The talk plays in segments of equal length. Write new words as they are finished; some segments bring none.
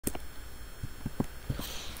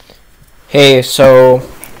Hey, in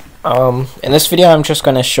this video I'm just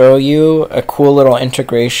going to show you a cool little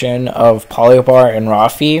integration of Polybar and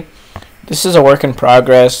Rofi. This is a work in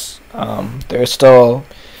progress. There's still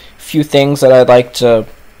a few things that I'd like to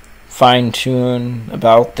fine-tune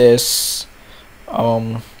about this.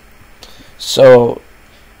 So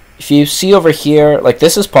if you see over here, like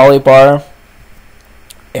this is Polybar,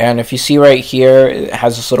 and if you see right here, it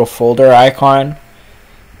has this little folder icon.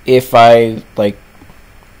 If I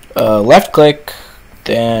left click,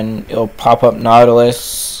 then it'll pop up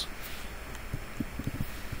Nautilus.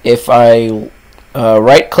 If I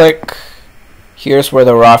right click, here's where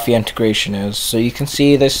the Rofi integration is. So you can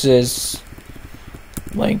see this is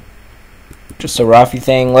like just a Rofi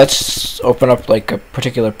thing. Let's open up like a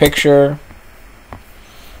particular picture.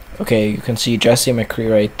 Okay, you can see Jesse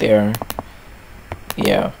McCree right there.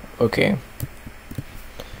 Yeah, okay.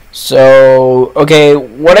 So, okay,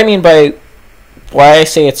 what I mean by why I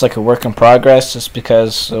say it's like a work in progress is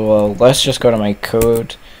because, well, let's just go to my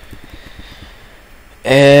code.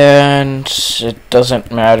 And it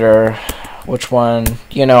doesn't matter which one.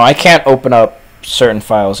 You know, I can't open up certain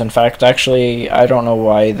files. In fact, actually, I don't know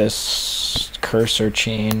why this cursor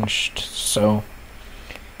changed. So,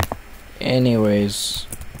 anyways,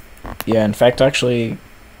 yeah, in fact, actually,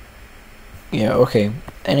 yeah, okay.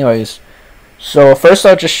 Anyways, so first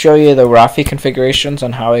I'll just show you the Rofi configurations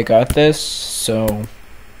on how I got this. So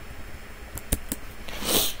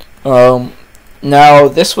now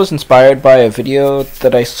this was inspired by a video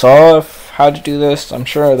that I saw of how to do this. I'm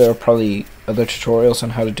sure there are probably other tutorials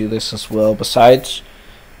on how to do this as well, besides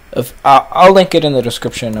of I'll link it in the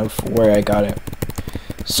description of where I got it.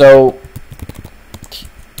 So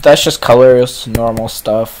that's just colors, normal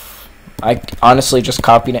stuff. I honestly just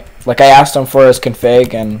copied it. Like, I asked him for his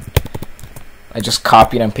config and I just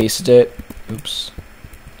copied and pasted it. Oops.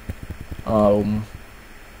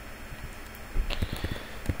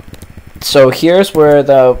 So here's where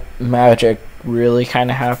the magic really kind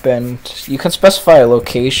of happened. You can specify a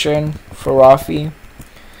location for Rofi,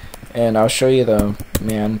 and I'll show you the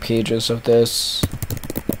man pages of this.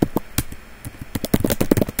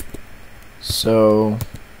 So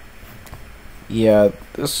yeah,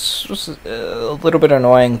 this was a little bit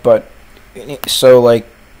annoying, but so like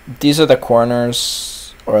these are the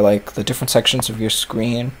corners, or like the different sections of your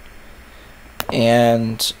screen,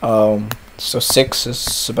 and so 6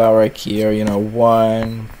 is about right here, you know,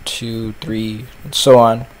 1, 2, 3, and so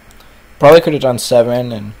on. Probably could have done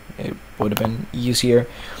 7 and it would have been easier.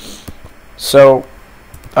 So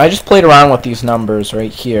I just played around with these numbers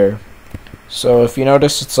right here. So if you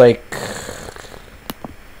notice, it's like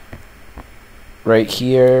right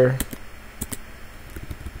here,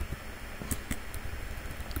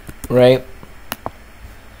 right?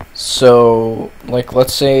 So like,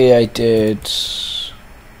 let's say I did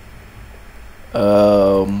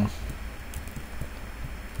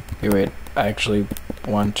here, wait, I actually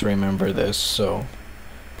want to remember this, so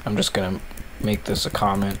I'm just gonna make this a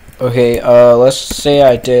comment. Okay, let's say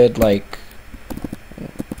I did like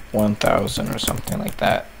 1000 or something like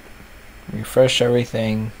that. Refresh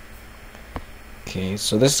everything. Okay,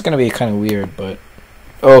 so this is gonna be kind of weird, but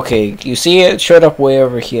okay, you see it showed up way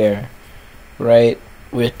over here, right?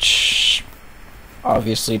 Which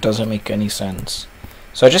obviously doesn't make any sense.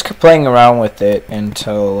 So I just kept playing around with it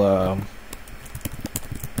until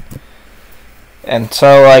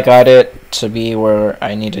I got it to be where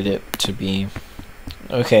I needed it to be.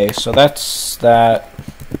 Okay, so that's that.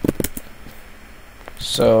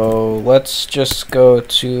 So let's just go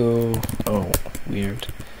to, oh, weird.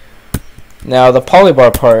 Now the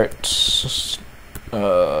Polybar part,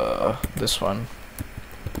 this one.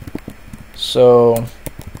 So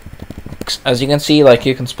as you can see, like,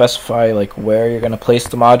 you can specify like where you're gonna place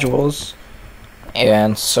the modules,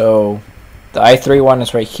 and so the i3 one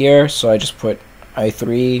is right here, so I just put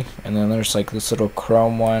i3, and then there's like this little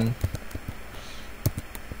Chrome one.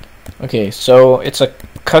 Okay, so it's a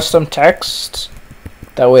custom text.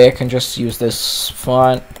 That way I can just use this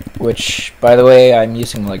font, which, by the way, I'm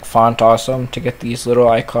using like Font Awesome to get these little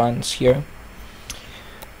icons here.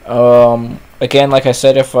 Again, like I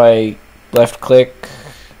said, if I left click,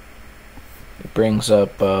 it brings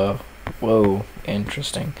up, whoa,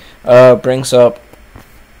 interesting. Brings up,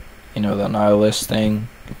 you know, the Nautilus thing.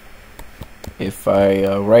 If I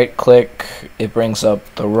right click, it brings up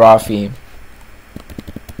the Rofi.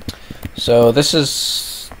 So this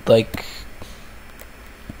is like,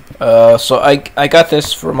 so I got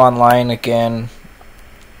this from online again.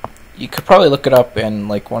 You could probably look it up, and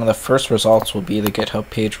like one of the first results will be the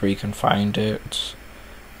GitHub page where you can find it.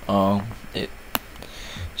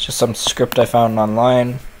 It's just some script I found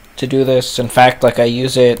online to do this. In fact, like, I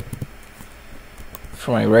use it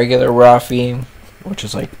for my regular Rofi, which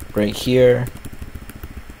is like right here.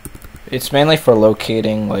 It's mainly for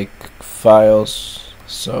locating like files.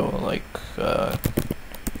 So like,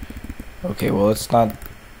 okay, well it's not.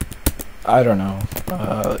 I don't know.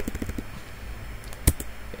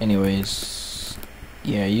 Anyways,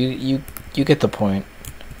 yeah, you get the point.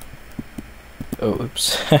 Oh,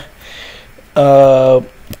 oops.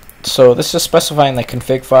 So this is specifying the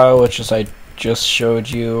config file, which is I just showed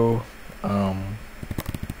you.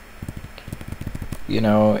 You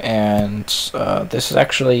know, and this is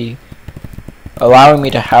actually allowing me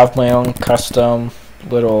to have my own custom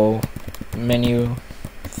little menu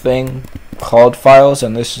thing called files,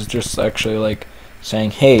 and this is just actually like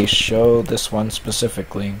saying, hey, show this one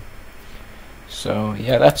specifically. So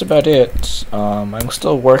yeah, that's about it. I'm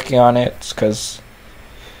still working on it because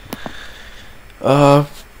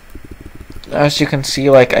as you can see,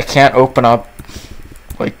 like I can't open up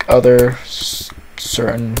like other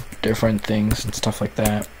certain different things and stuff like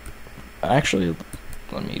that. Actually,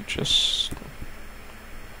 let me just,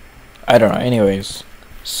 I don't know, anyways,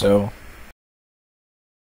 so